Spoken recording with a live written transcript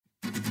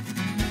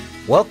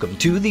Welcome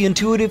to The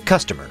Intuitive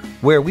Customer,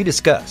 where we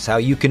discuss how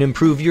you can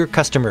improve your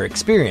customer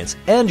experience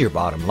and your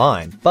bottom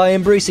line by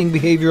embracing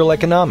behavioral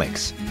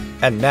economics.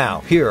 And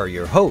now, here are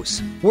your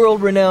hosts,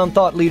 world-renowned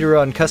thought leader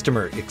on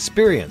customer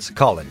experience,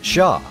 Colin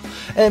Shaw,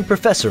 and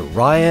Professor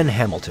Ryan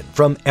Hamilton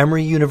from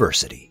Emory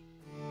University.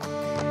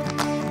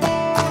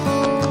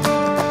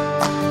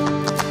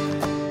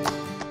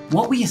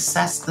 What we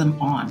assess them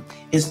on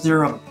is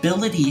their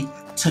ability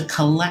to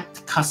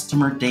collect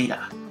customer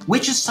data,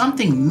 which is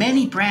something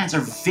many brands are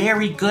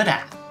very good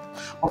at.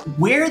 But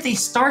where they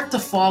start to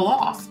fall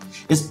off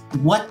is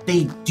what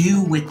they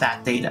do with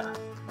that data.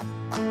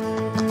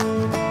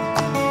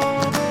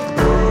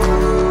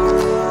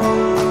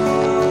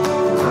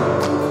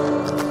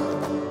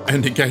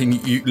 And again,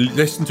 you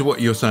listen to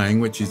what you're saying,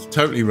 which is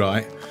totally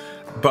right.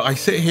 But I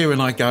sit here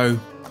and I go,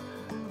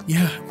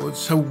 yeah,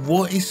 so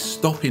what is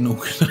stopping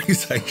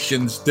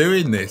organizations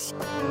doing this?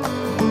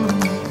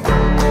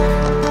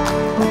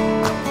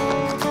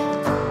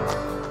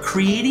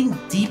 Creating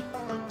deep,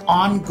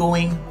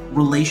 ongoing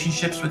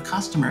relationships with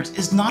customers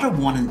is not a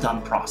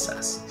one-and-done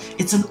process.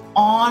 It's an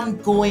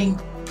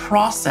ongoing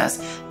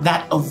process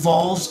that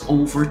evolves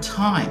over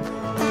time.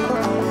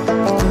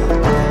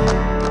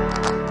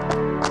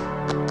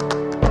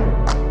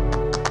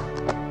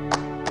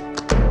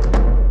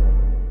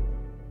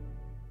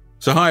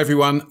 So hi,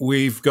 everyone.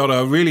 We've got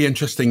a really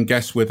interesting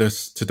guest with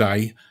us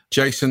today,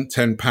 Jason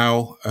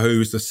Ten-Powell,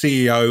 who's the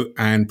CEO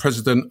and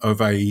president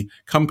of a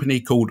company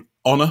called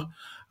Honor,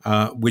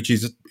 which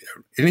is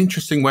an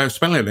interesting way of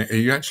spelling it.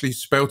 You actually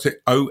spelt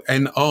it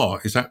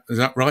O-N-R. Is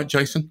that right,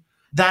 Jason?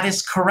 That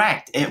is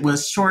correct. It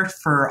was short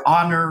for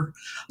honor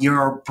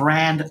your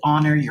brand,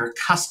 honor your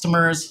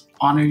customers,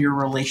 honor your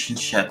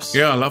relationships.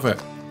 Yeah, I love it.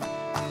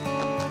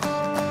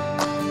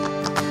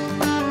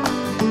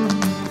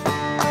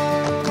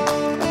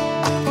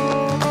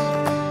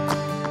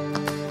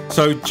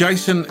 So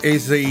Jason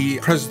is the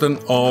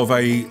president of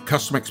a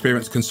customer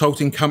experience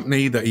consulting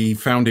company that he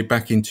founded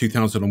back in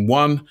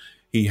 2001.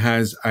 He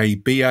has a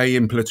BA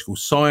in political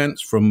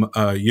science from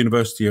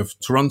University of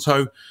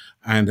Toronto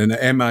and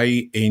an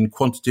MA in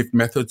quantitative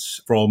methods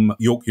from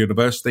York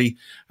University.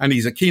 And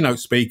he's a keynote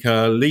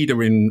speaker,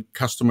 leader in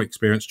customer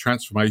experience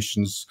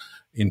transformations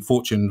in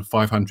Fortune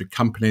 500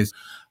 companies.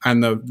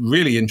 And the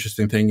really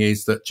interesting thing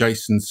is that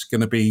Jason's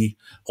going to be,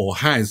 or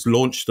has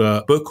launched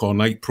a book on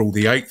April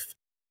the 8th,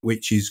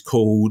 which is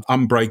called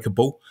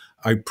Unbreakable,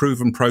 a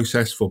proven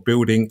process for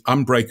building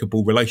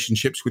unbreakable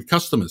relationships with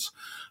customers.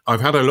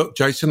 I've had a look,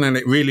 Jason, and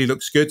it really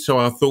looks good. So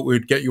I thought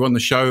we'd get you on the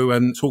show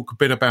and talk a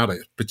bit about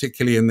it,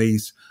 particularly in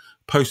these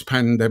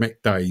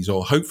post-pandemic days,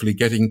 or hopefully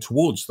getting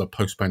towards the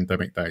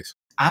post-pandemic days.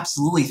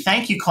 Absolutely.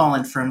 Thank you,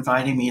 Colin, for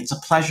inviting me. It's a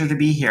pleasure to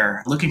be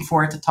here. Looking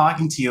forward to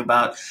talking to you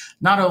about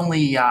not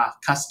only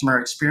customer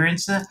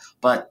experience,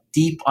 but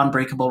deep,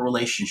 unbreakable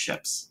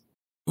relationships.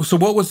 So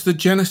what was the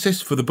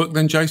genesis for the book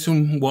then,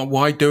 Jason?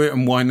 Why do it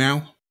and why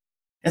now?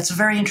 It's a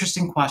very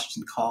interesting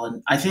question,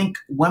 Colin. I think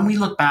when we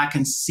look back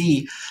and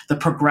see the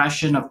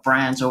progression of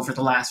brands over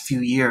the last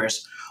few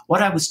years,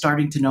 what I was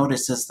starting to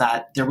notice is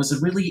that there was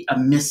a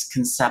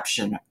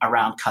misconception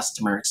around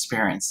customer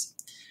experience.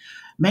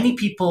 Many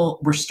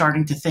people were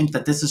starting to think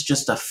that this is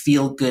just a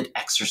feel-good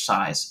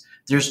exercise.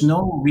 There's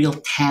no real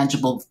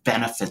tangible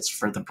benefits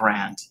for the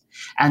brand.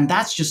 And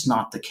that's just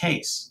not the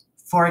case.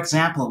 For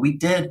example, we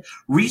did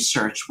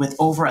research with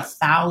over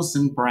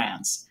 1,000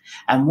 brands.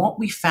 And what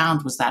we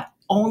found was that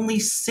only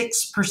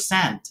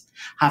 6%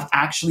 have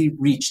actually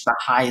reached the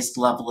highest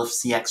level of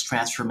CX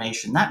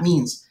transformation. That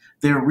means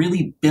they're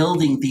really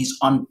building these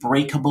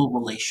unbreakable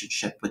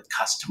relationships with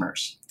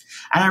customers.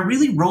 And I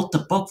really wrote the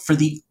book for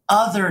the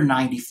other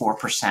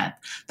 94%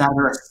 that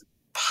are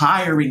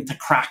aspiring to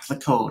crack the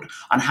code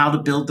on how to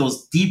build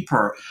those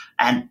deeper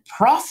and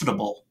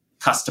profitable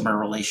customer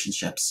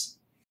relationships.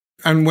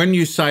 And when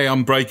you say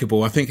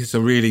unbreakable, I think it's a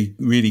really,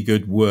 really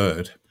good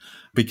word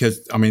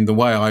because, I mean, the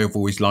way I've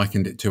always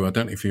likened it to, I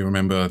don't know if you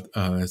remember,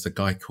 there's a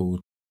guy called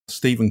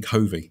Stephen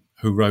Covey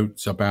who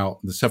wrote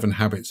about the 7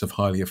 habits of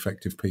highly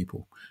effective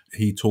people.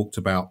 He talked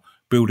about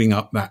building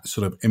up that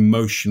sort of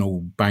emotional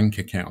bank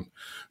account.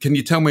 Can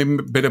you tell me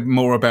a bit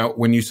more about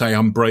when you say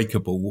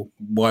unbreakable,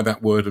 why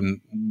that word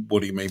and what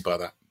do you mean by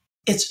that?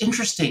 It's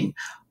interesting.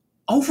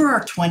 Over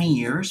our 20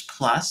 years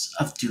plus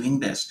of doing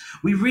this,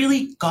 we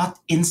really got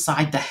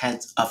inside the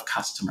heads of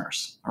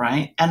customers,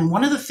 right? And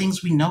one of the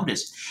things we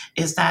noticed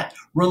is that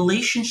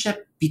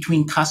relationship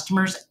between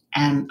customers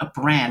and a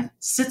brand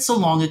sits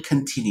along a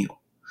continuum.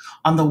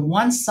 On the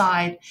one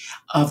side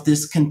of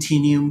this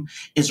continuum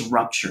is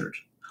ruptured.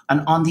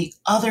 And on the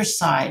other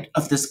side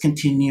of this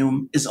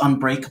continuum is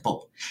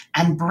unbreakable.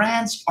 And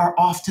brands are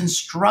often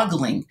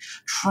struggling,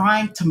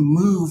 trying to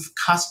move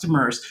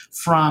customers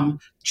from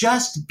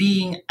just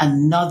being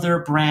another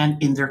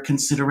brand in their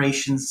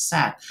consideration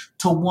set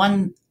to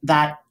one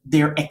that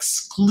they're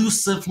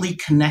exclusively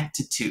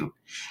connected to.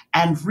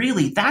 And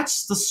really,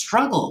 that's the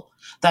struggle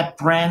that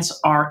brands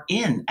are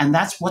in. And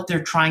that's what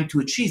they're trying to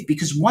achieve.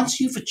 Because once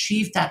you've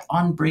achieved that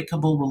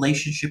unbreakable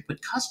relationship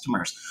with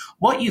customers,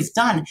 what you've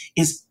done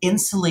is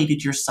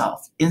insulated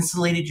yourself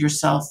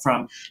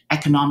from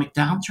economic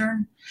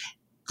downturn,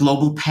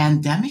 global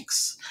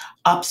pandemics,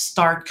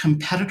 upstart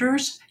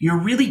competitors. You're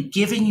really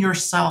giving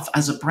yourself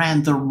as a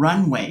brand the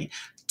runway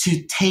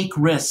to take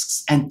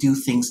risks and do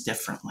things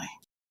differently.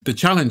 The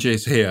challenge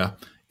is here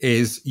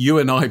is you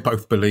and I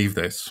both believe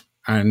this.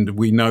 And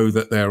we know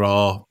that there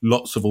are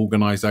lots of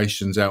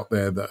organizations out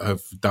there that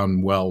have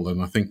done well.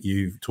 And I think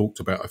you've talked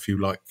about a few,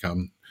 like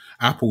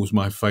Apple's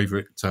my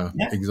favorite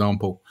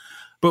example.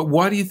 But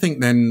why do you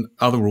think then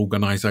other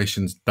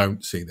organizations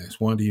don't see this?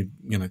 Why do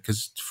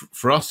because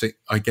for us,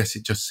 I guess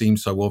it just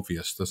seems so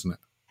obvious, doesn't it?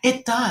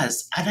 It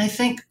does. And I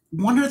think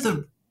one of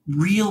the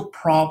real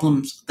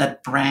problems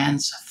that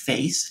brands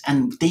face,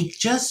 and they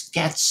just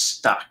get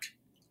stuck,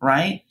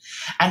 right?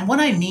 And what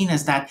I mean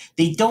is that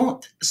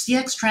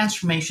CX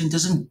transformation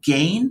doesn't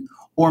gain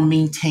or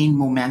maintain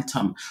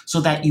momentum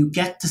so that you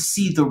get to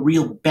see the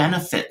real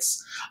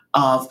benefits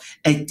of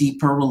a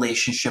deeper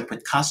relationship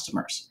with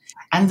customers.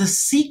 And the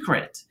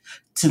secret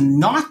to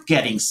not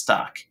getting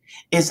stuck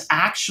is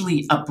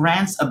actually a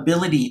brand's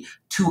ability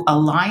to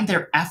align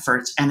their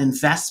efforts and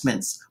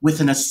investments with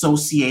an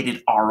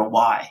associated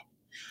ROI,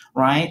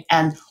 right?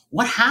 And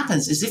what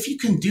happens is if you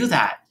can do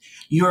that,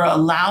 you're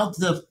allowed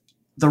the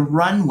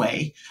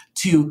runway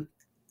to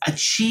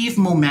achieve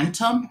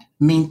momentum,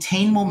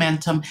 maintain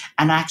momentum,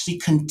 and actually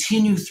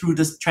continue through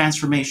this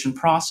transformation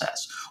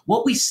process.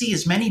 What we see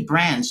is many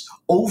brands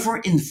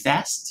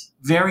overinvest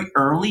very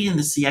early in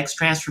the CX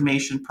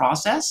transformation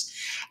process,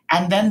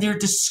 and then they're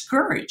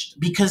discouraged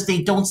because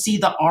they don't see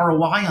the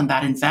ROI on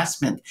that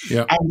investment,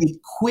 and they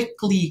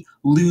quickly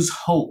lose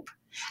hope.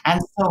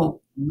 And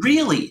so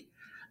really,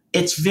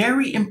 it's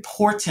very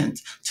important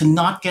to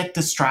not get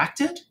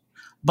distracted,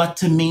 but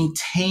to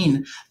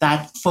maintain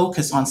that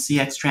focus on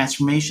CX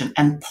transformation.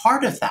 And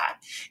part of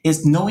that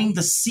is knowing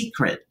the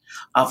secret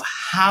of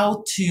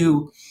how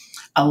to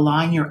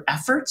align your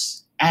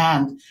efforts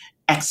and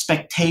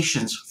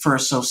expectations for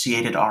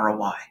associated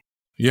ROI.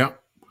 Yeah.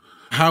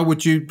 How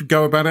would you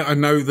go about it? I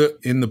know that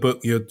in the book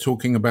you're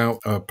talking about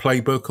a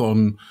playbook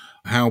on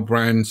how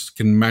brands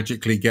can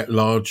magically get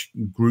large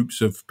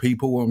groups of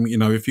people.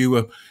 If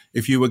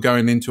you were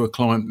going into a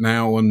client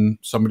now and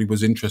somebody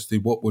was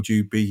interested, what would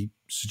you be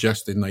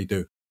suggesting they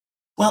do?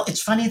 Well,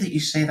 it's funny that you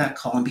say that,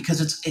 Colin,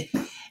 because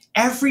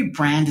every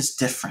brand is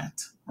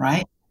different,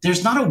 right?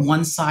 There's not a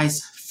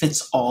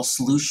one-size-fits-all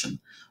solution.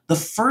 The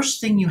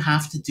first thing you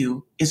have to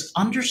do is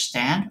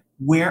understand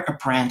where a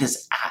brand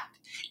is at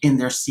in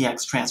their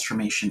CX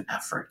transformation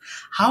effort.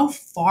 How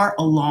far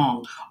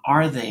along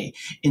are they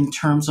in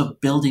terms of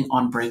building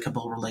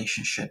unbreakable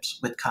relationships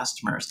with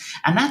customers?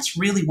 And that's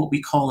really what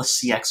we call a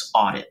CX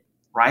audit,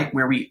 right?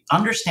 Where we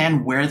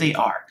understand where they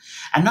are.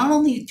 And not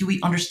only do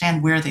we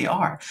understand where they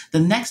are, the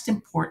next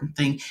important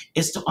thing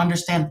is to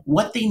understand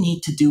what they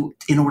need to do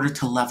in order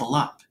to level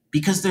up.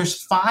 Because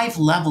there's 5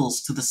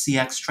 levels to the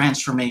CX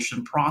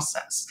transformation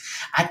process.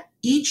 At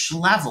each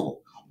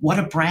level, what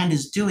a brand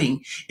is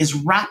doing is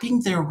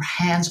wrapping their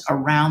hands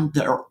around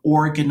their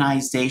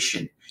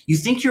organization. You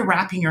think you're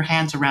wrapping your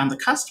hands around the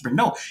customer.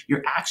 No,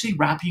 you're actually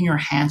wrapping your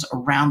hands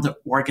around the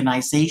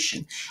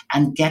organization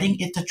and getting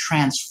it to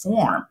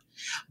transform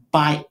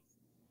by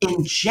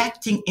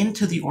injecting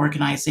into the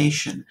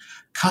organization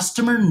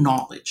customer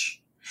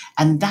knowledge.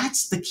 And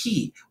that's the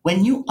key.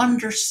 When you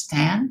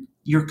understand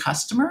your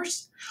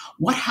customers,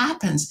 what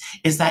happens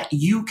is that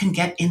you can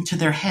get into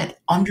their head,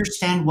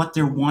 understand what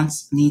their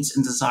wants, needs,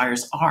 and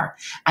desires are.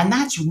 And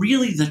that's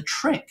really the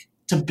trick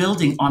to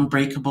building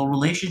unbreakable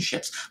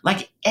relationships.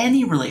 Like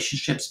any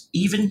relationships,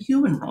 even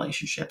human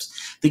relationships,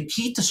 the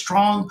key to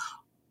strong,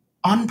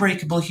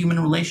 unbreakable human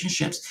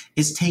relationships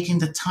is taking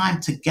the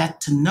time to get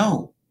to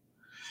know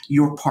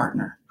your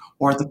partner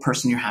or the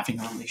person you're having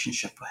a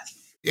relationship with.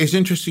 It's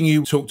interesting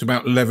you talked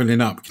about leveling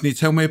up. Can you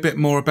tell me a bit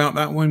more about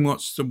that one?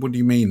 What do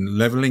you mean?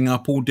 Leveling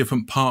up all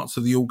different parts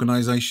of the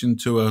organization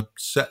to a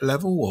set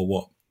level or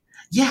what?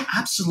 Yeah,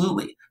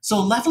 absolutely.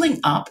 So leveling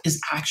up is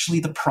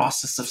actually the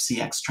process of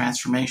CX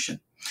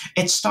transformation.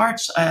 It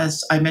starts,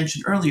 as I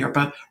mentioned earlier,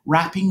 about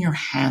wrapping your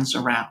hands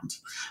around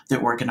the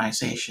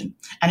organization.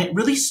 And it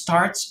really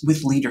starts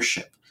with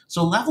leadership.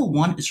 So level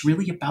 1 is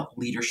really about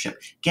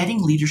leadership,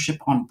 getting leadership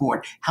on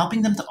board,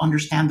 helping them to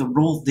understand the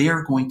role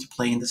they're going to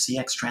play in the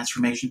CX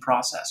transformation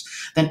process.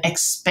 Then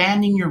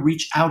expanding your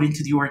reach out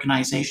into the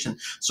organization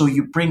so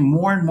you bring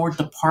more and more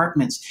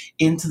departments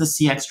into the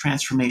CX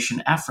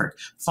transformation effort.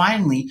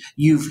 Finally,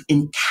 you've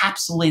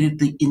encapsulated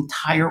the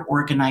entire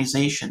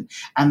organization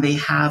and they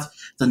have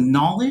the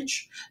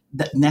knowledge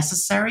that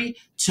necessary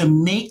to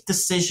make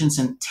decisions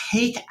and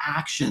take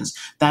actions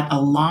that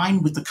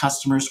align with the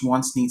customer's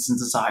wants, needs, and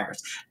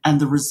desires. And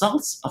the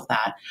results of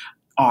that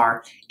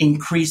are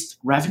increased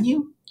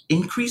revenue,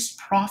 increased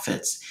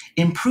profits,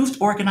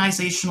 improved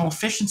organizational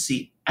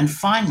efficiency, and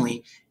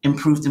finally,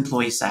 improved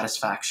employee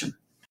satisfaction.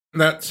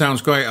 That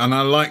sounds great. And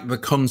I like the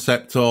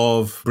concept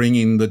of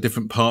bringing the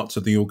different parts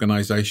of the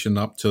organization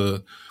up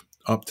to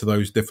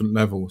those different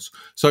levels.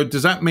 So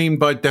does that mean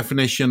by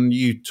definition,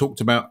 you talked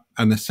about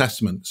an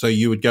assessment? So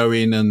you would go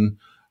in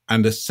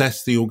and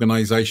assess the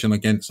organization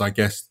against, I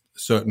guess,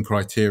 certain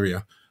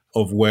criteria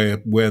of where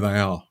they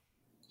are.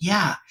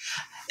 Yeah.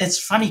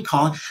 It's funny,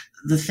 Colin.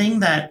 The thing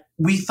that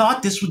we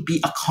thought this would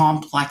be a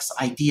complex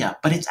idea,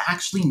 but it's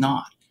actually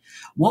not.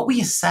 What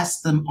we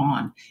assess them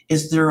on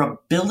is their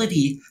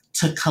ability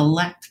to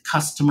collect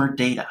customer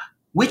data,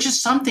 which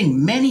is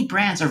something many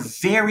brands are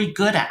very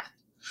good at.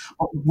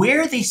 But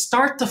where they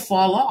start to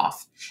fall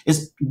off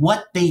is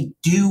what they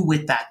do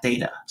with that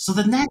data. So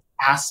the next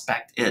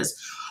aspect is,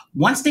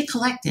 once they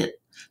collect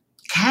it,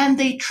 can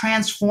they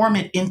transform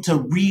it into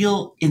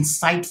real,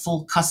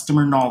 insightful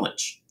customer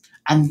knowledge?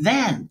 And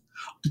then,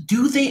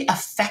 do they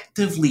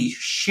effectively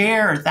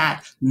share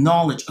that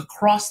knowledge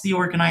across the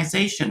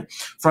organization,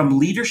 from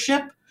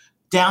leadership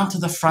down to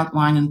the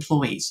frontline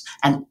employees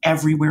and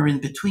everywhere in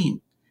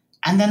between?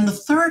 And then the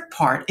third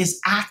part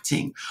is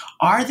acting.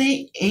 Are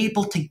they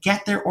able to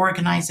get their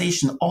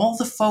organization, all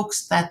the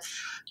folks that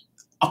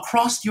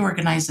across the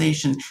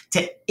organization,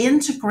 to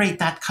integrate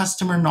that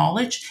customer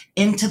knowledge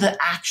into the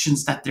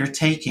actions that they're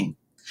taking?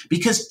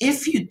 Because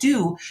if you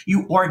do,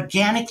 you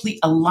organically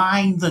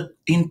align the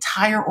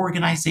entire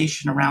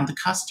organization around the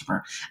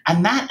customer.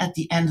 And that, at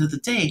the end of the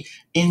day,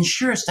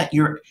 ensures that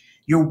you're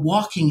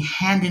walking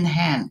hand in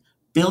hand,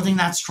 building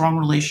that strong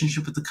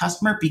relationship with the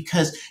customer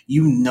because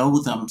you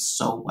know them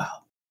so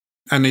well.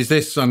 And is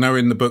this, I know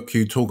in the book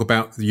you talk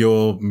about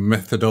your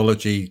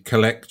methodology,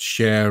 collect,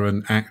 share,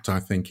 and act, I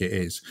think it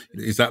is.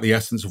 Is that the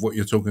essence of what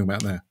you're talking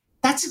about there?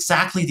 That's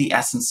exactly the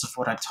essence of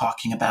what I'm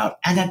talking about.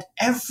 And at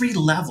every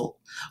level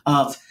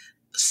of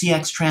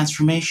CX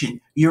transformation,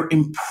 you're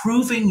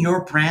improving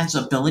your brand's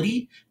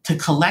ability to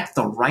collect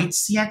the right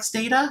CX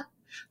data,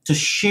 to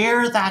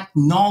share that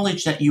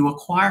knowledge that you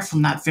acquire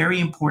from that very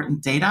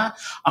important data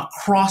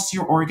across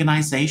your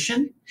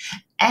organization,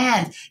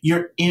 and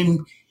you're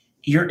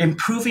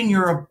improving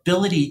your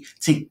ability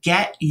to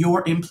get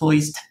your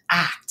employees to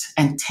act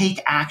and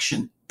take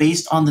action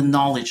based on the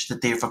knowledge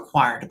that they've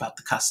acquired about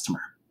the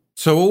customer.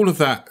 So all of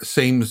that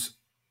seems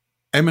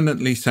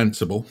eminently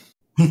sensible.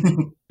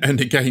 And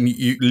again,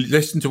 you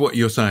listen to what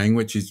you're saying,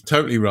 which is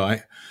totally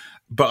right.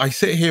 But I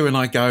sit here and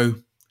I go,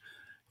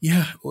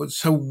 yeah,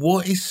 so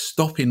what is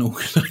stopping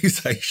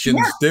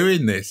organizations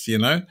doing this? You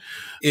know,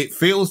 it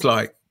feels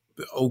like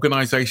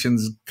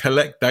organizations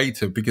collect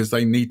data because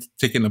they need to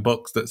tick in a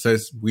box that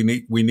says we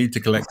need to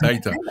collect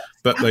data,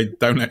 but they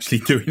don't actually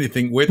do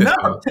anything with it.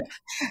 No.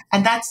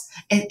 And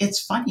it's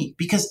funny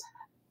because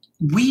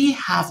we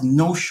have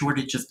no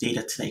shortage of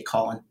data today,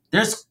 Colin.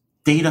 There's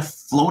data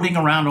floating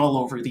around all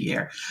over the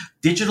air.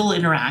 Digital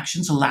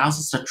interactions allows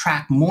us to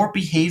track more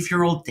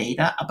behavioral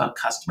data about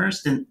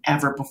customers than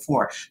ever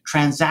before.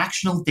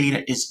 Transactional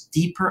data is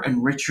deeper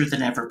and richer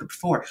than ever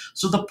before.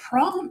 So the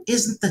problem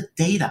isn't the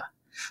data.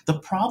 The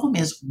problem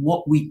is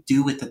what we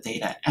do with the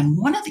data. And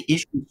one of the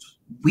issues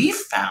we've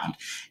found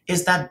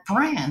is that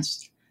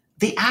brands,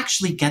 they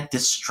actually get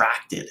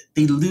distracted.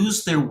 They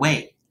lose their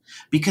way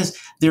because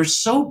they're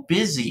so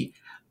busy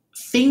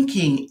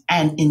thinking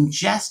and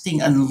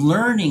ingesting and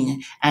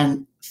learning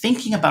and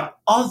thinking about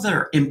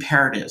other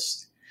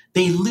imperatives.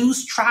 They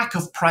lose track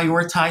of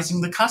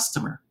prioritizing the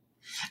customer.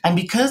 And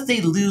because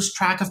they lose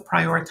track of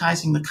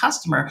prioritizing the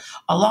customer,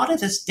 a lot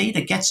of this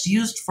data gets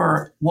used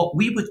for what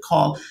we would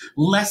call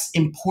less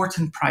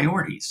important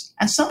priorities.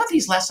 And some of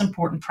these less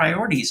important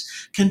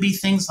priorities can be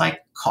things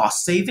like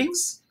cost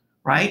savings,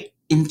 right?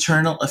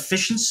 Internal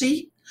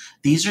efficiency.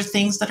 These are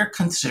things that are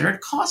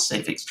considered cost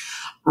savings,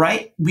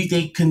 right?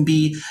 They can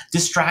be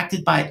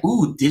distracted by,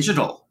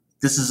 digital.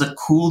 This is a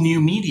cool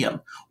new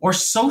medium. Or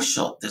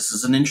social. This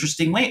is an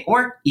interesting way.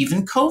 Or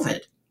even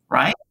COVID,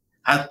 right?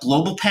 A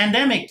global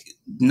pandemic.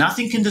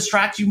 Nothing can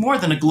distract you more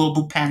than a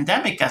global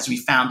pandemic, as we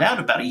found out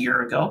about a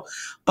year ago.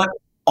 But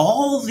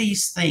all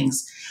these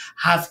things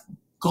have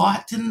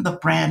gotten the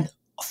brand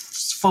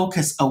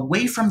focus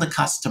away from the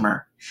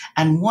customer.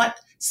 And what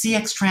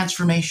CX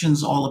transformation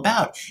is all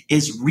about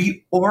is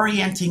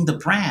reorienting the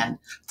brand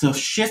to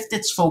shift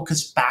its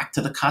focus back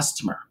to the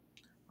customer,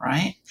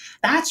 right?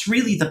 That's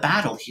really the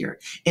battle here.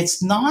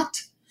 It's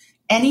not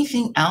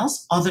anything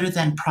else other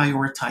than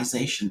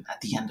prioritization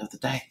at the end of the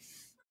day.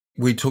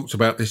 We talked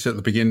about this at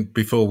the beginning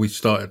before we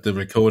started the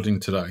recording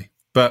today.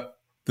 But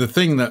the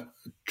thing that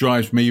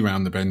drives me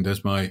round the bend,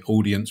 as my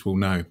audience will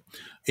know,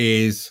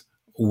 is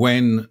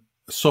when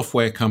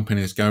software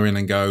companies go in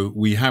and go,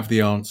 we have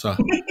the answer.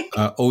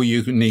 All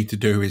you need to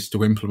do is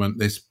to implement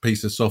this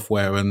piece of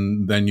software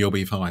and then you'll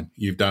be fine.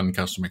 You've done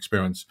customer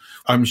experience.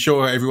 I'm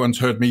sure everyone's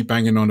heard me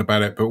banging on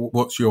about it, but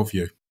what's your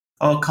view?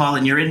 Oh,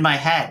 Colin, you're in my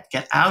head.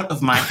 Get out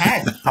of my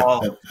head,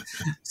 Colin.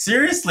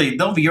 Seriously,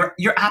 no, but you're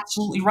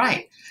absolutely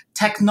right.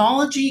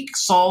 Technology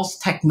solves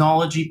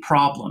technology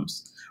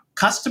problems.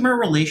 Customer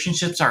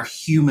relationships are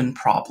human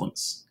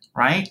problems,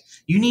 right?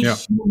 You need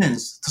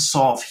humans to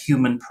solve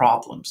human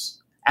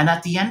problems. And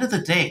at the end of the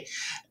day,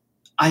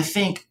 I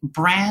think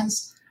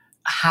brands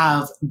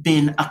have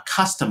been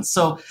accustomed.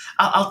 So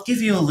I'll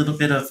give you a little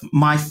bit of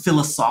my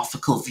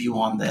philosophical view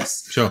on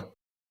this. Sure.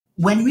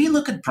 When we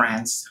look at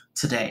brands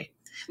today,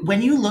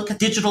 when you look at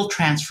digital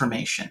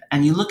transformation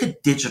and you look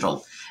at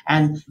digital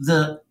and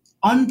the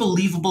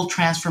unbelievable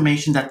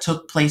transformation that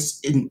took place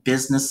in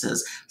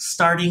businesses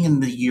starting in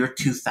the year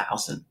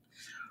 2000,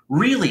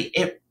 really,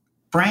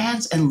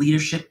 brands and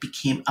leadership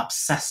became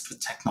obsessed with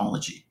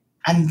technology.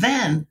 And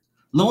then,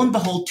 lo and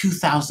behold,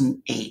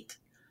 2008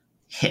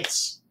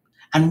 hits.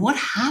 And what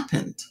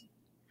happened?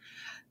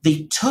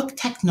 They took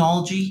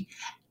technology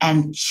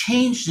and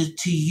changed it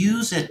to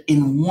use it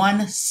in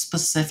one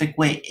specific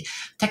way.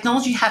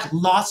 Technology had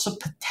lots of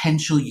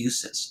potential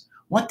uses.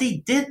 What they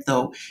did,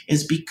 though,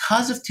 is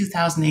because of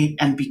 2008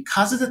 and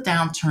because of the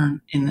downturn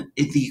in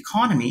the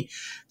economy,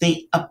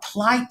 they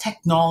applied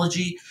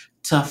technology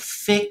to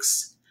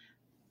fix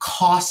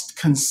cost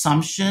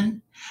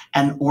consumption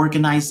and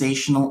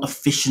organizational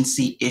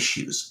efficiency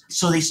issues.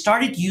 So they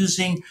started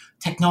using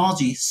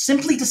technology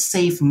simply to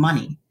save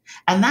money.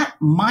 And that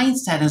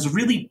mindset has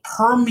really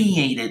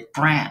permeated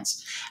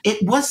brands.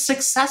 It was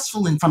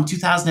successful from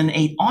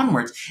 2008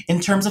 onwards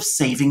in terms of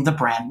saving the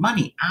brand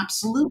money.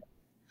 Absolutely.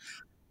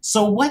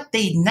 So what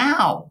they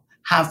now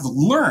have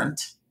learned,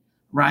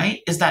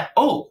 right, is that,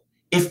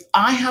 if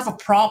I have a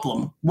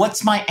problem,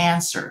 what's my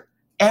answer?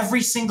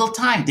 Every single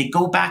time they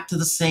go back to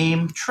the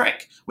same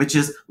trick, which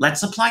is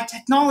let's apply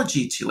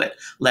technology to it.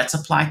 Let's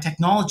apply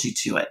technology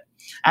to it.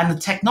 And the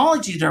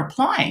technology they're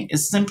applying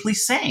is simply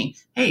saying,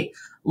 hey,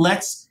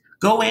 let's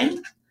go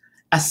in,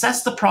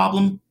 assess the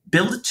problem,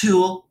 build a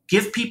tool,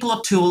 give people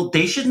a tool.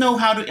 They should know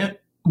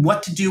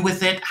what to do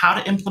with it, how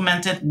to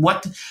implement it,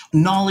 what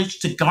knowledge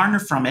to garner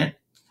from it,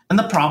 and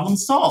the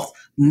problem's solved.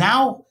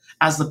 Now,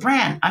 as the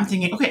brand, I'm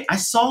thinking, okay, I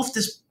solved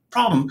this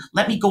problem.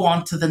 Let me go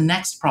on to the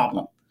next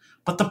problem.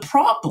 But the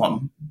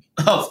problem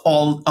of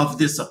all of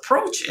this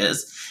approach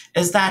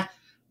is that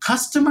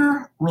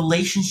customer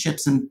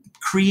relationships and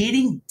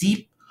creating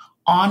deep,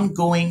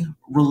 ongoing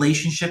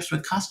relationships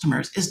with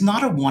customers is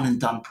not a one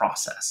and done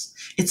process.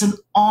 It's an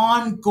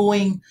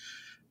ongoing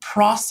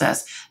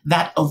process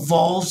that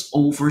evolves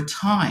over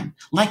time,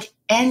 like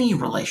any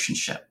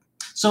relationship.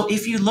 So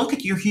if you look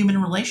at your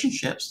human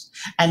relationships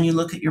and you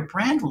look at your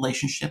brand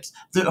relationships,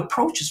 the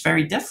approach is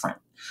very different.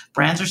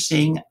 Brands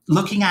are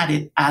looking at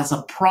it as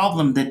a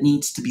problem that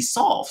needs to be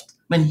solved.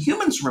 When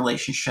humans'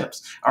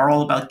 relationships are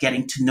all about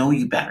getting to know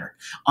you better,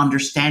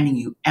 understanding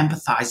you,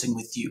 empathizing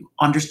with you,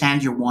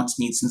 understand your wants,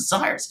 needs, and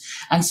desires.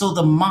 And so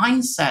the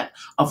mindset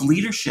of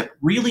leadership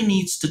really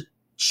needs to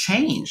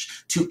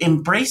change to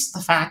embrace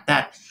the fact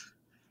that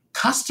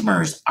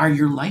customers are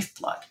your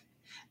lifeblood.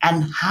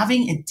 And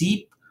having a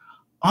deep,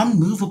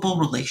 unmovable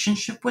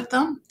relationship with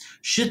them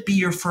should be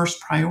your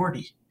first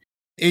priority.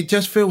 It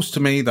just feels to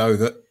me, though,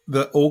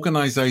 that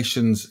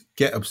organizations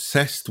get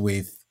obsessed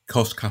with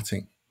cost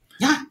cutting.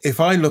 Yeah. If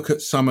I look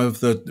at some of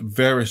the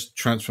various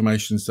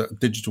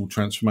digital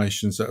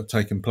transformations that have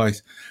taken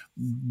place,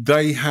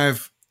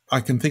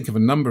 I can think of a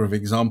number of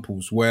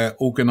examples where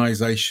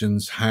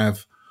organizations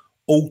have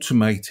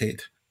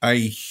automated a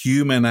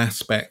human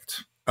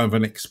aspect of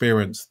an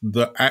experience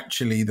that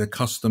actually the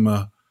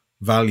customer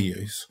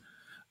values.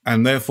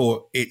 And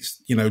therefore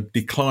it's,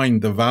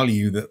 declined the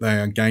value that they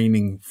are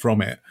gaining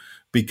from it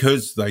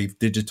because they've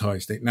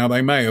digitized it. Now,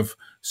 they may have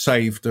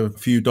saved a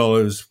few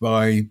dollars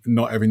by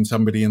not having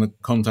somebody in a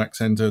contact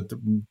center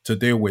to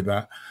deal with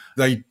that.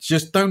 They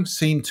just don't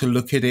seem to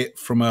look at it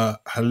from a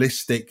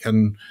holistic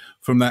and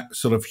from that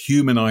sort of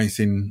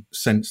humanizing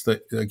sense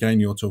that, again,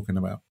 you're talking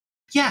about.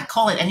 Yeah,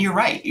 Colin, and you're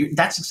right.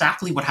 That's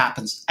exactly what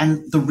happens.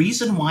 And the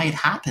reason why it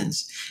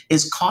happens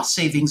is cost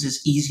savings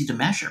is easy to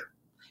measure.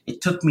 It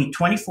took me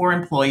 24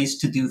 employees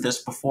to do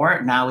this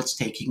before. Now it's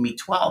taking me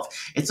 12.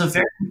 It's a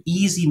very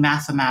easy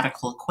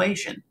mathematical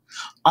equation.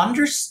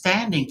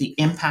 Understanding the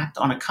impact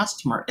on a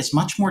customer is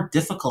much more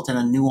difficult in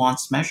a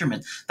nuanced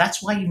measurement.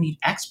 That's why you need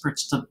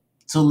experts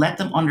to let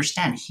them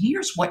understand,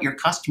 here's what your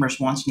customers'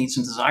 wants, needs,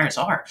 and desires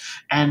are.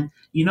 And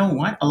you know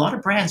what? A lot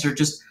of brands are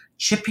just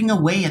chipping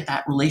away at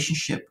that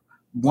relationship,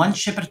 one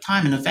chip at a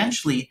time. And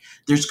eventually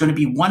there's going to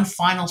be one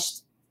final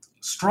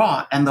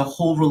straw and the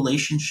whole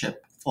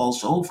relationship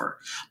falls over.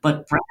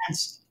 But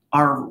brands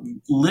are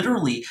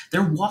literally,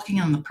 they're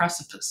walking on the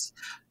precipice.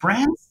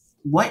 Brands,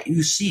 what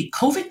you see,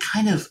 COVID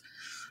kind of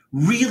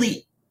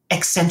really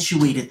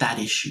accentuated that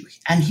issue.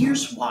 And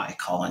here's why,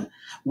 Colin.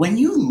 When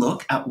you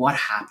look at what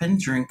happened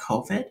during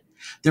COVID,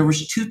 there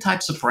was two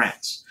types of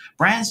brands.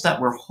 Brands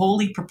that were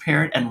wholly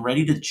prepared and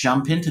ready to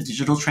jump into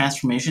digital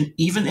transformation,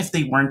 even if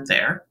they weren't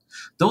there.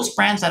 Those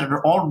brands that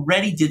are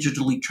already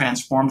digitally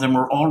transformed and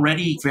were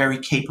already very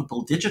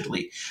capable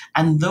digitally.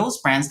 And those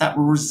brands that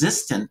were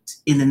resistant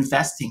in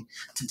investing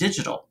to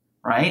digital,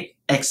 right?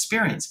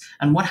 Experience.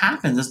 And what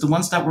happened is the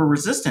ones that were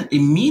resistant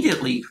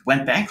immediately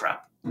went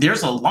bankrupt.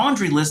 There's a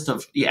laundry list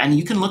of, and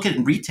you can look at it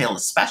in retail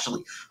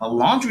especially, a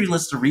laundry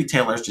list of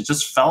retailers that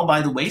just fell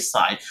by the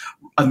wayside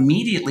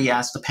immediately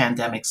as the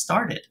pandemic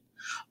started.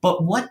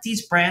 But what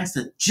these brands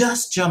that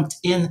just jumped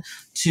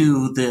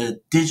into the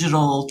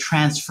digital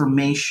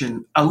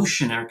transformation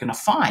ocean are going to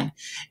find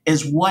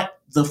is what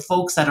the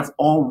folks that have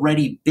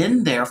already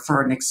been there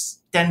for an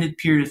extended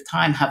period of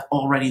time have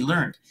already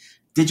learned.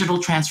 Digital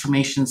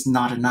transformation is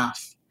not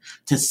enough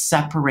to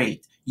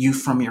separate you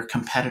from your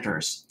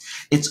competitors.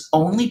 It's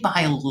only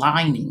by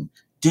aligning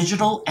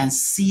digital and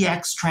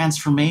CX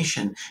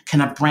transformation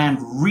can a brand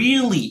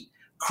really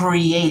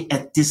create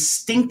a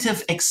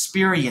distinctive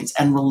experience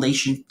and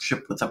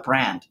relationship with a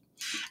brand.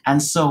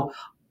 And so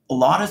a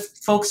lot of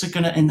folks are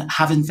going to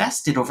have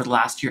invested over the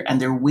last year and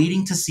they're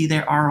waiting to see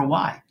their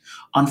ROI.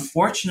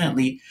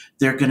 Unfortunately,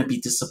 they're going to be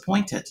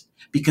disappointed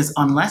because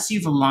unless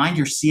you've aligned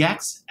your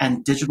CX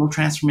and digital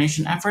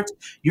transformation efforts,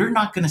 you're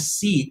not going to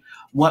see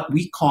what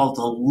we call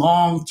the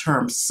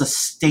long-term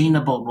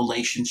sustainable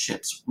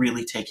relationships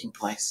really taking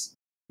place.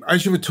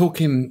 As you were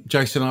talking,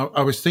 Jason,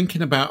 I was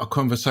thinking about a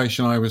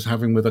conversation I was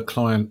having with a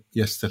client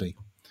yesterday.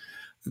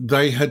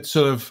 They had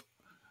sort of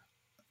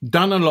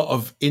done a lot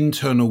of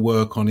internal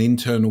work on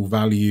internal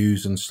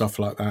values and stuff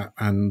like that,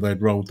 and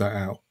they'd rolled that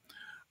out.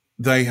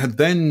 They had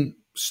then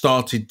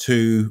started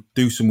to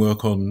do some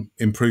work on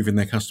improving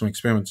their customer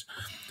experience,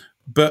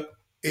 but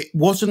it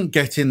wasn't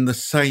getting the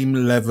same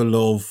level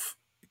of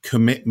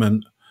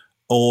commitment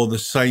or the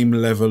same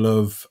level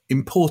of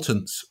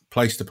importance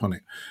placed upon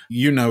it.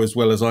 You know as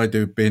well as I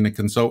do, being a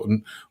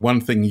consultant,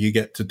 one thing you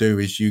get to do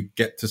is you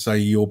get to say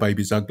your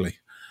baby's ugly.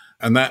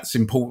 And that's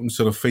important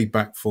sort of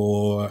feedback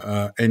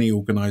for any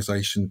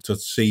organization to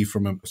see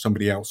from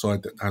somebody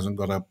outside that hasn't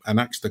got an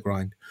axe to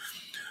grind.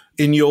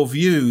 In your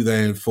view,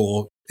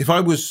 therefore, if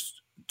I was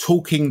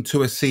talking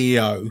to a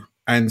CEO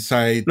and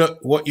say, look,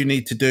 what you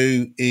need to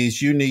do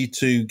is you need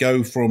to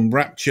go from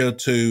Rapture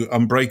to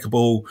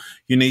Unbreakable.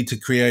 You need to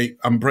create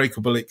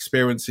unbreakable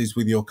experiences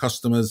with your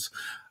customers.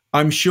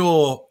 I'm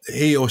sure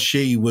he or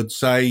she would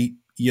say,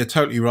 you're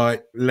totally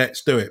right.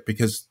 Let's do it,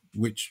 because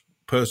which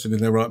person in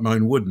their right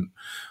mind wouldn't?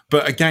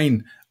 But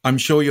again, I'm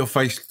sure you're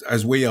faced,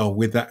 as we are,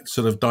 with that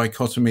sort of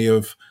dichotomy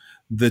of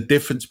the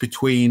difference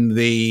between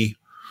the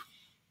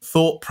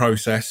thought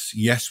process,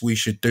 yes, we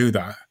should do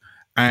that,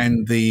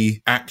 and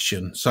the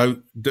action.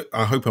 So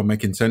I hope I'm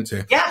making sense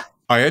here. Yeah.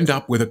 I end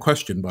up with a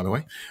question, by the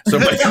way. So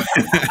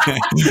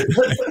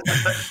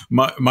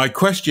my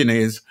question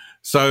is,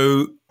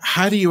 so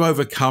how do you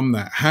overcome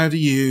that? How do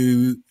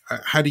you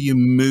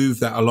move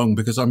that along?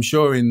 Because I'm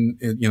sure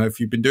if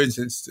you've been doing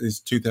since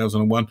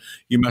 2001,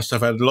 you must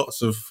have had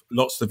lots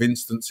of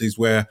instances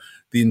where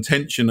the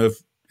intention of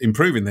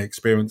improving the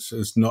experience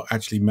has not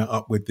actually met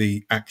up with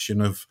the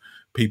action of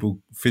people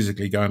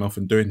physically going off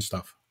and doing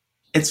stuff.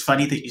 It's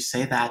funny that you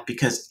say that,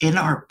 because in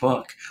our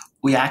book,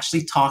 we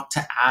actually talked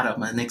to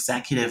Adam, an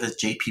executive at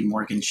JP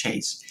Morgan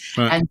Chase,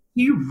 right. And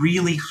he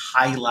really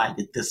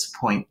highlighted this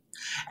point.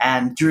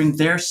 And during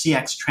their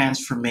CX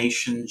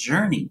transformation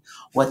journey,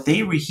 what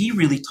he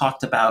really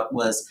talked about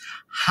was,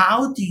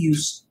 how do you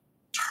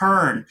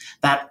turn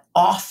that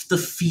off the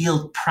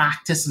field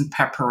practice and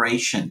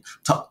preparation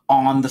to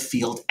on the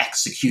field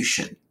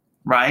execution,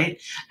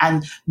 right?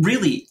 And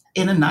really,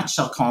 in a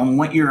nutshell, Colin,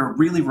 what you're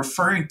really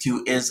referring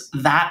to is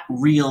that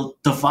real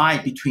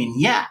divide between,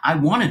 yeah, I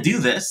want to do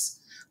this.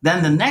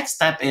 Then the next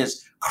step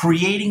is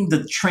creating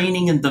the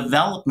training and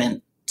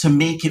development to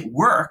make it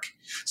work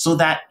so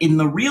that in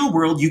the real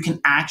world, you can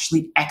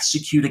actually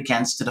execute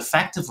against it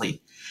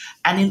effectively.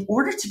 And in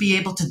order to be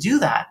able to do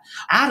that,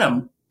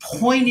 Adam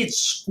pointed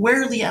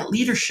squarely at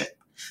leadership.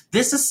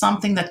 This is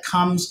something that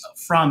comes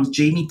from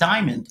Jamie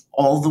Dimon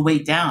all the way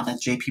down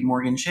at JP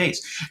Morgan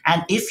Chase.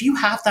 And if you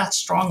have that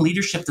strong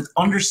leadership that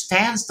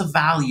understands the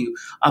value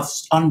of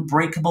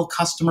unbreakable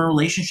customer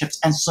relationships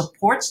and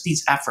supports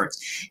these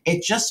efforts,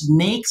 it just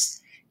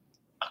makes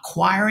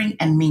acquiring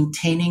and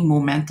maintaining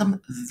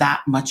momentum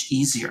that much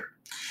easier.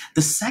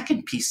 The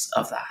second piece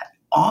of that,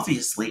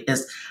 obviously,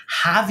 is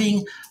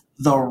having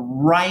the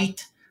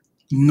right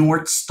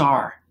North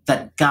Star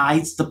that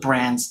guides the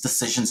brand's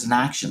decisions and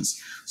actions.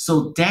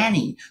 So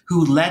Danny,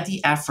 who led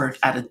the effort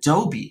at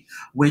Adobe,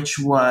 which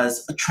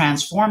was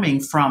transforming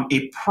from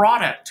a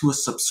product to a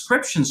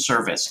subscription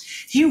service,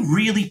 he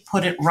really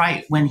put it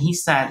right when he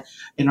said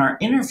in our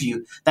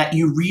interview that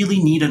you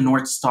really need a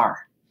North Star.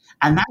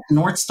 And that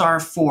North Star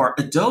for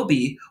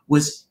Adobe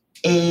was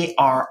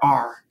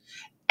ARR,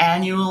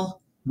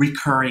 annual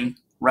recurring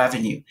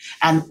revenue.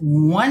 And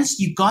once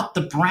you got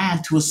the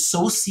brand to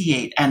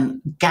associate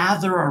and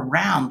gather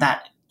around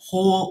that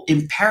whole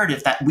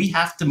imperative that we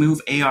have to move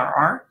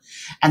ARR,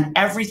 and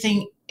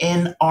everything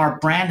in our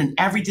brand and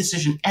every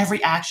decision,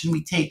 every action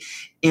we take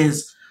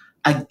is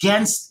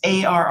against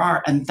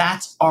ARR, and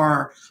that's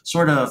our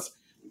sort of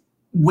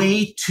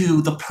way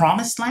to the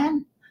promised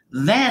land,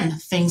 then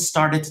things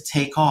started to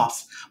take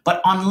off.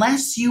 But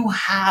unless you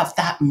have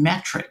that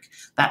metric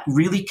that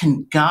really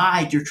can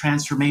guide your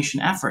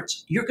transformation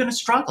efforts, you're going to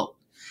struggle.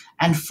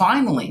 And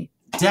finally,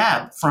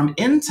 Deb from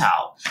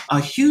Intel,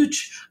 a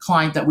huge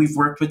client that we've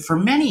worked with for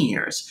many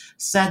years,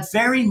 said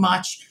very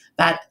much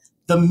that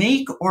the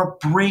make or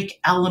break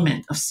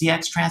element of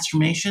CX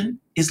transformation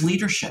is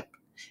leadership.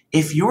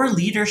 If your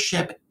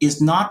leadership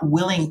is not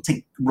willing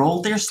to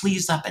roll their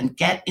sleeves up and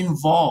get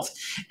involved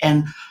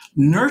and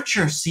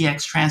nurture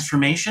CX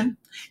transformation,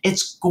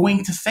 it's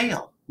going to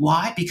fail.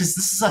 Why? Because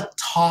this is a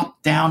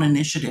top-down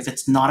initiative.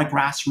 It's not a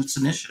grassroots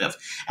initiative.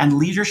 And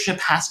leadership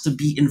has to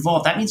be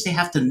involved. That means they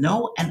have to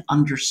know and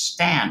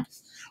understand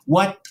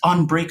what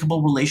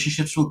unbreakable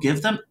relationships will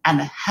give them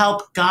and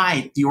help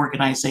guide the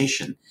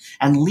organization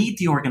and lead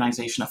the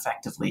organization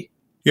effectively.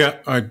 Yeah,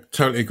 I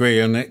totally agree.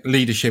 And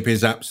leadership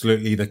is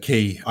absolutely the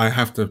key. I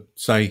have to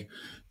say,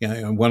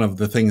 one of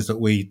the things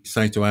that we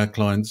say to our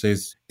clients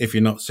is, if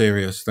you're not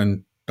serious,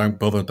 then don't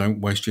bother,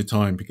 don't waste your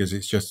time, because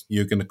it's just,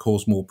 you're going to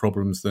cause more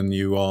problems than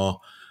you are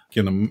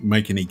going to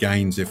make any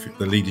gains if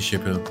the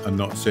leadership are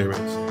not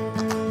serious.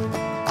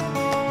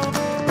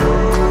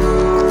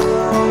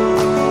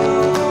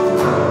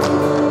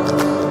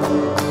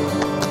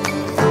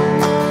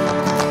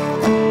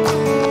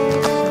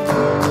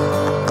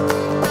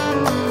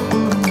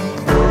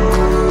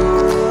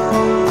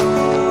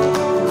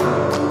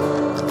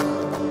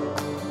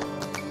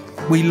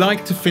 We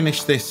like to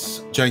finish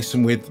this,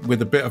 Jason,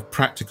 with a bit of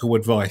practical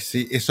advice.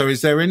 So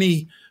is there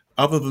any,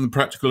 other than the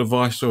practical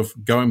advice of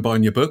go and buy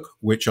your book,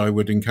 which I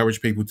would encourage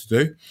people to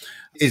do,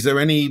 is there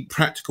any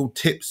practical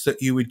tips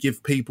that you would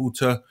give people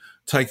to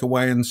take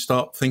away and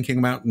start thinking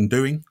about and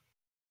doing?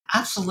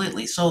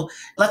 Absolutely. So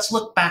let's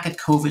look back at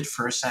COVID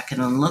for a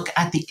second and look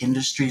at the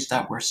industries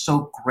that were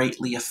so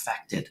greatly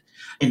affected.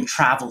 In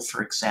travel,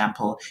 for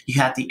example, you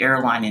had the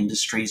airline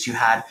industries, you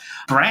had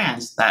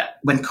brands that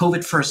when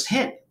COVID first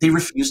hit, they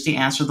refused to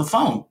answer the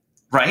phone,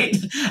 right?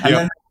 And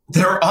then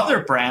there are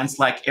other brands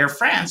like Air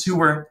France who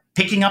were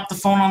picking up the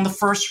phone on the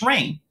first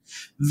ring.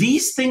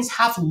 These things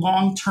have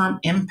long-term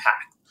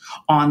impact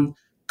on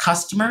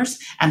customers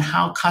and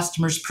how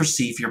customers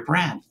perceive your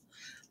brand.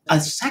 A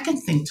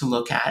second thing to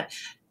look at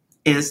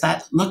is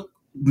that, look,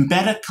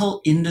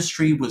 medical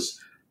industry was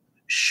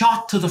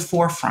shot to the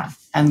forefront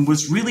and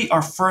was really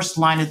our first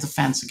line of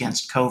defense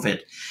against COVID.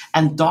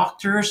 And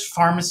doctors,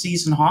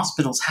 pharmacies, and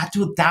hospitals had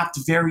to adapt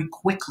very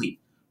quickly,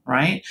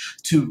 right,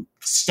 to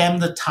stem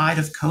the tide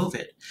of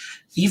COVID.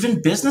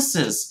 Even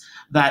businesses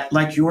that,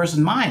 like yours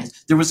and mine,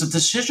 there was a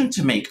decision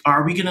to make.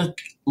 Are we going to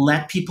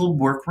let people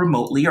work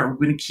remotely, or are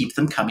we going to keep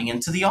them coming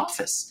into the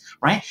office,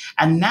 right?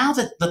 And now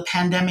that the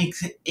pandemic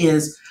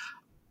is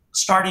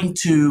starting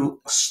to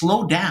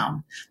slow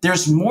down,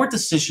 there's more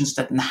decisions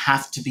that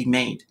have to be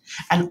made.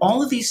 And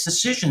all of these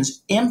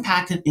decisions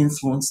impact and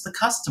influence the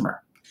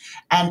customer.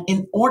 And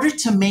in order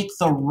to make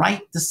the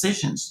right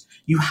decisions,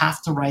 you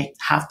have to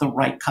have the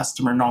right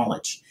customer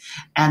knowledge.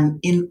 And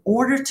in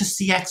order to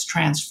CX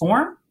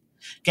transform,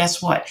 guess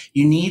what?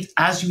 You need,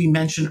 as we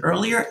mentioned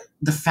earlier,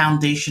 the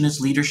foundation is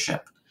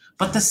leadership.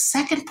 But the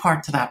second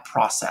part to that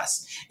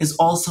process is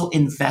also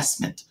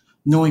investment,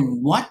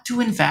 knowing what to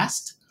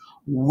invest,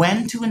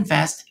 when to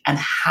invest, and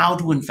how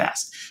to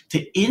invest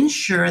to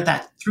ensure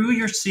that through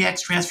your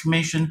CX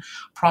transformation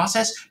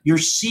process, you're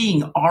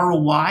seeing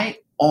ROI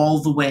all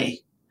the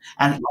way.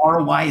 And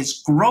ROI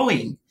is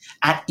growing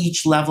at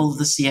each level of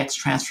the CX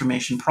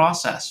transformation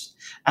process.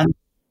 And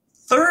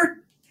third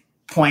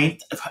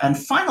point and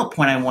final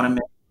point I want to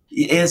make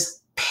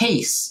is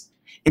pace.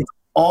 It's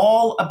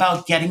all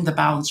about getting the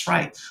balance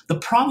right. The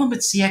problem with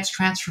CX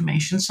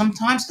transformation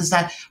sometimes is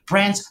that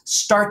brands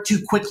start too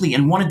quickly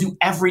and want to do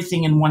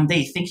everything in one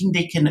day, thinking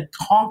they can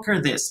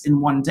conquer this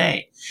in one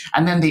day.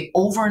 And then they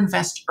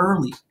overinvest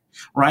early,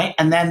 right?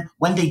 And then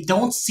when they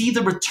don't see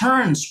the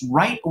returns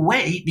right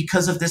away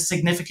because of this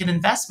significant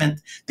investment,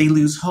 they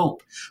lose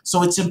hope.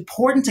 So it's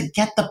important to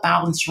get the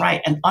balance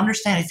right and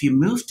understand if you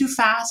move too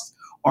fast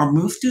or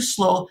move too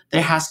slow,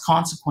 there has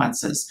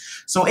consequences.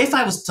 So if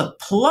I was to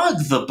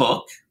plug the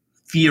book,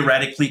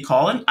 theoretically,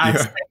 Colin, I'd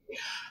say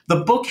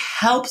the book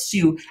helps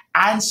you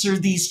answer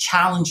these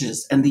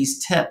challenges and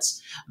these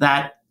tips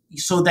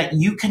so that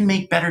you can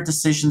make better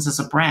decisions as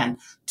a brand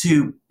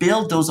to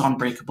build those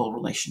unbreakable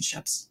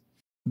relationships.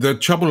 The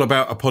trouble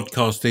about a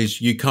podcast is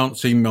you can't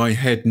see my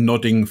head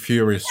nodding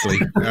furiously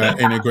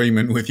in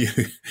agreement with you.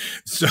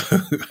 So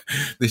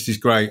this is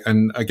great.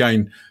 And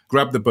again,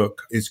 grab the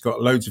book. It's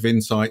got loads of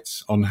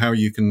insights on how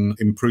you can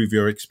improve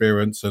your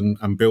experience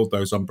and build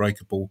those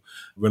unbreakable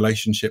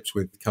relationships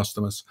with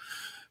customers.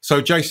 So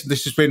Jason,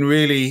 this has been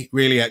really,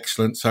 really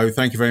excellent. So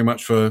thank you very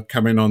much for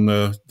coming on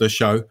the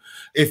show.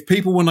 If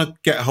people want to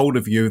get hold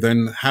of you,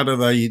 then how do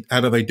they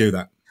do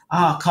that?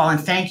 Oh, Colin,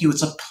 thank you.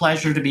 It's a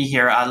pleasure to be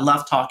here. I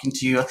love talking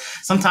to you.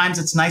 Sometimes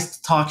it's nice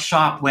to talk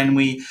shop when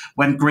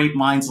great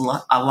minds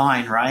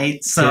align,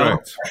 right? So,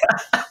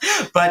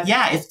 but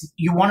yeah, if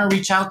you want to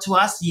reach out to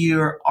us,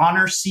 your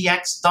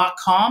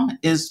honorcx.com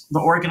is the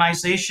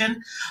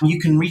organization. You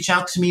can reach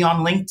out to me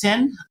on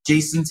LinkedIn,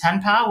 Jason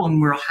Tenpow,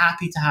 and we're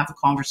happy to have a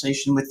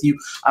conversation with you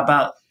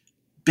about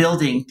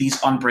building these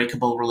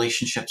unbreakable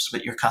relationships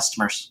with your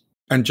customers.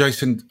 And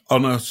Jason,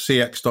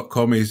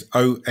 honorcx.com is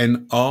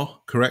ONR,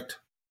 correct?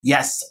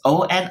 Yes,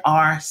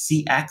 onrcx.com.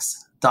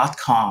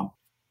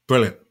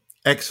 Brilliant.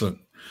 Excellent.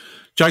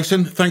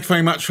 Jason, thanks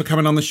very much for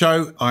coming on the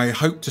show. I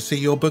hope to see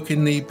your book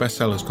in the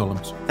bestsellers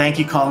columns. Thank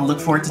you, Colin. Look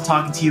forward to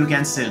talking to you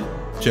again soon.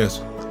 Cheers.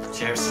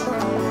 Cheers.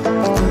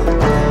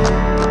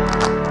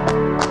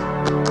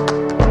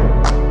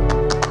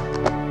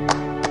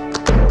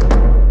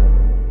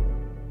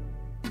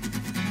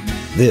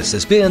 This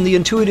has been The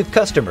Intuitive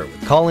Customer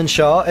with Colin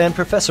Shaw and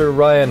Professor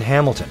Ryan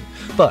Hamilton.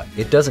 But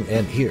it doesn't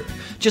end here.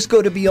 Just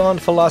go to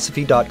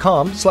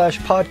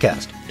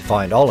beyondphilosophy.com/podcast to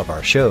find all of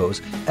our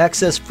shows,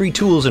 access free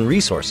tools and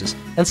resources,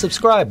 and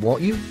subscribe,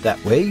 won't you?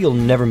 That way you'll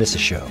never miss a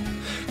show.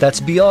 That's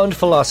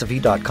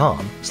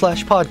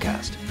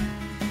beyondphilosophy.com/podcast.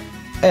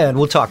 And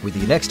we'll talk with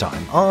you next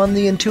time on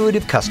The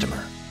Intuitive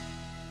Customer.